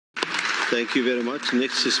Thank you very much.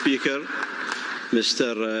 Next speaker,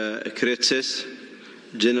 Mr. Kretses,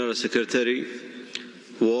 General Secretary,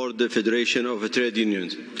 World Federation of Trade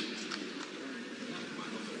Unions.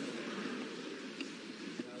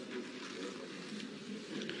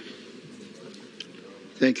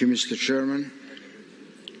 Thank you, Mr. Chairman.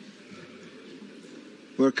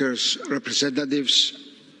 Workers' representatives,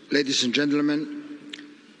 ladies and gentlemen,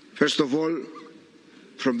 first of all,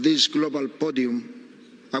 from this global podium,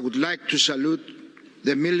 I would like to salute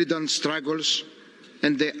the militant struggles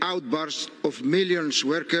and the outbursts of millions of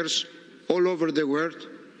workers all over the world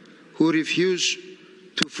who refuse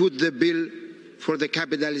to foot the bill for the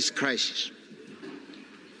capitalist crisis,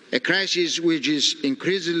 a crisis which is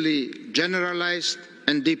increasingly generalized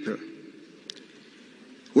and deeper.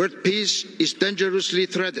 World peace is dangerously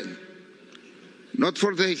threatened, not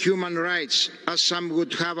for the human rights, as some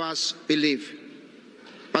would have us believe,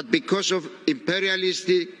 but because of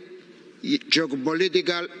imperialistic,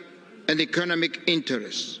 geopolitical and economic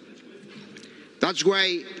interests. That's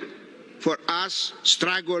why, for us,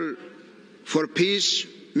 struggle for peace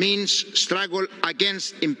means struggle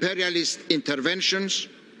against imperialist interventions,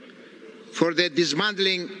 for the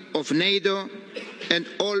dismantling of NATO and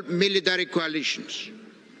all military coalitions.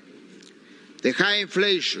 The high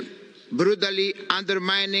inflation, brutally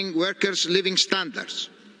undermining workers' living standards.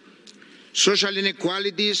 Social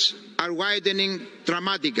inequalities are widening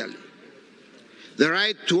dramatically. The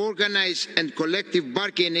right to organize and collective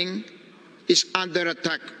bargaining is under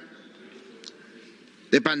attack.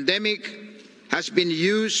 The pandemic has been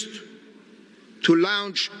used to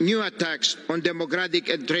launch new attacks on democratic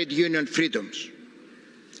and trade union freedoms.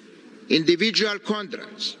 Individual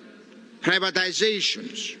contracts,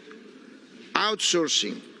 privatizations,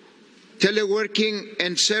 outsourcing, teleworking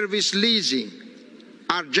and service leasing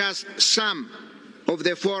are just some of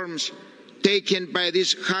the forms taken by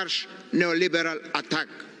this harsh neoliberal attack.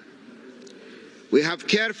 We have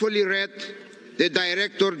carefully read the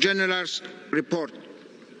Director General's report.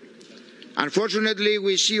 Unfortunately,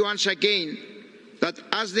 we see once again that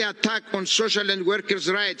as the attack on social and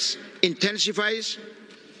workers' rights intensifies,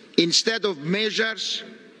 instead of measures,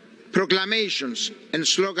 proclamations and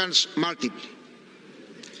slogans multiply.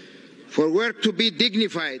 For work to be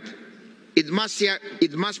dignified, it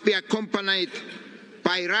must be accompanied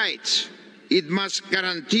by rights. It must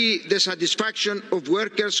guarantee the satisfaction of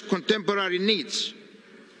workers' contemporary needs.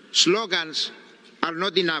 Slogans are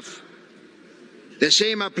not enough. The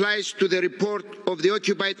same applies to the report of the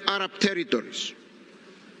occupied Arab territories.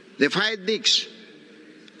 The findings,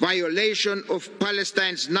 violation of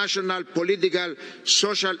Palestine's national, political,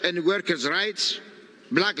 social and workers' rights,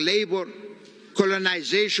 black labour,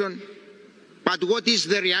 colonization. But what is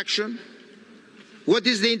the reaction? What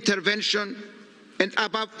is the intervention? And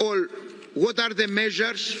above all, what are the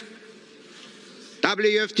measures?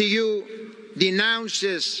 WFTU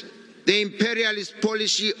denounces the imperialist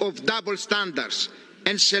policy of double standards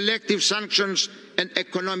and selective sanctions and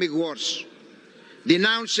economic wars,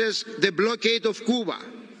 denounces the blockade of Cuba.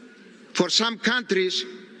 For some countries,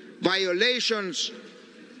 violations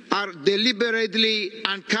are deliberately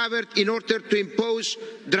uncovered in order to impose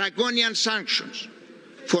draconian sanctions.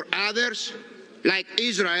 For others, like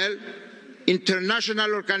Israel,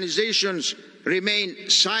 international organizations remain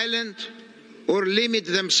silent or limit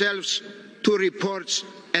themselves to reports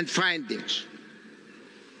and findings.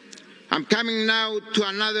 I'm coming now to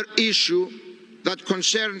another issue that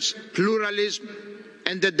concerns pluralism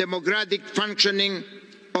and the democratic functioning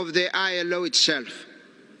of the ILO itself.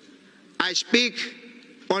 I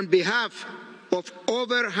speak on behalf of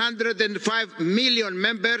over 105 million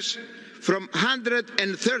members from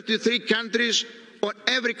 133 countries on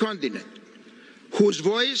every continent, whose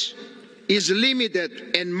voice is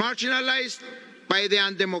limited and marginalized by the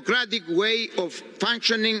undemocratic way of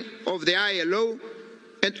functioning of the ILO,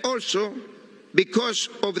 and also because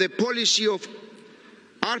of the policy of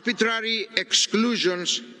arbitrary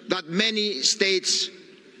exclusions that many states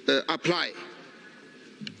apply.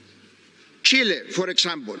 Chile, for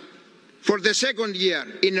example, for the second year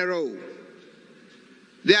in a row.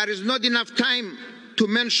 There is not enough time to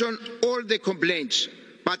mention all the complaints,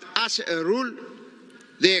 but as a rule,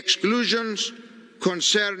 the exclusions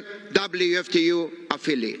concern WFTU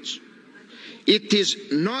affiliates. It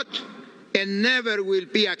is not and never will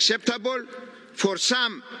be acceptable for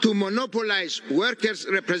some to monopolize workers'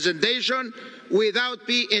 representation without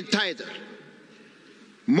being entitled.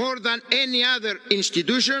 More than any other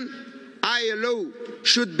institution, ILO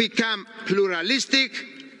should become pluralistic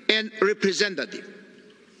and representative.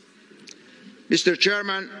 Mr.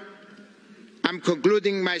 Chairman, I'm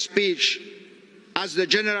concluding my speech as the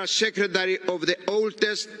General Secretary of the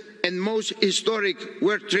oldest and most historic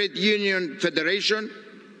World Trade Union Federation,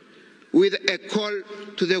 with a call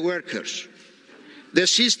to the workers. The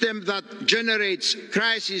system that generates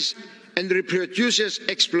crisis and reproduces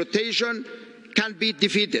exploitation can be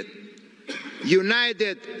defeated.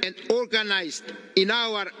 United and organized in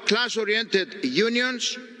our class-oriented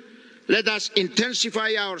unions, let us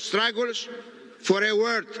intensify our struggles for a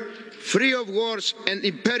world free of wars and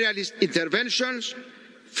imperialist interventions,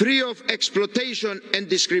 free of exploitation and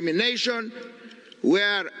discrimination,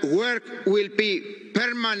 where work will be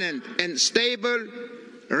permanent and stable,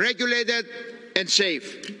 regulated and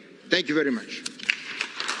safe. Thank you very much.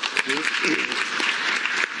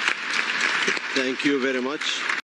 Thank you very much.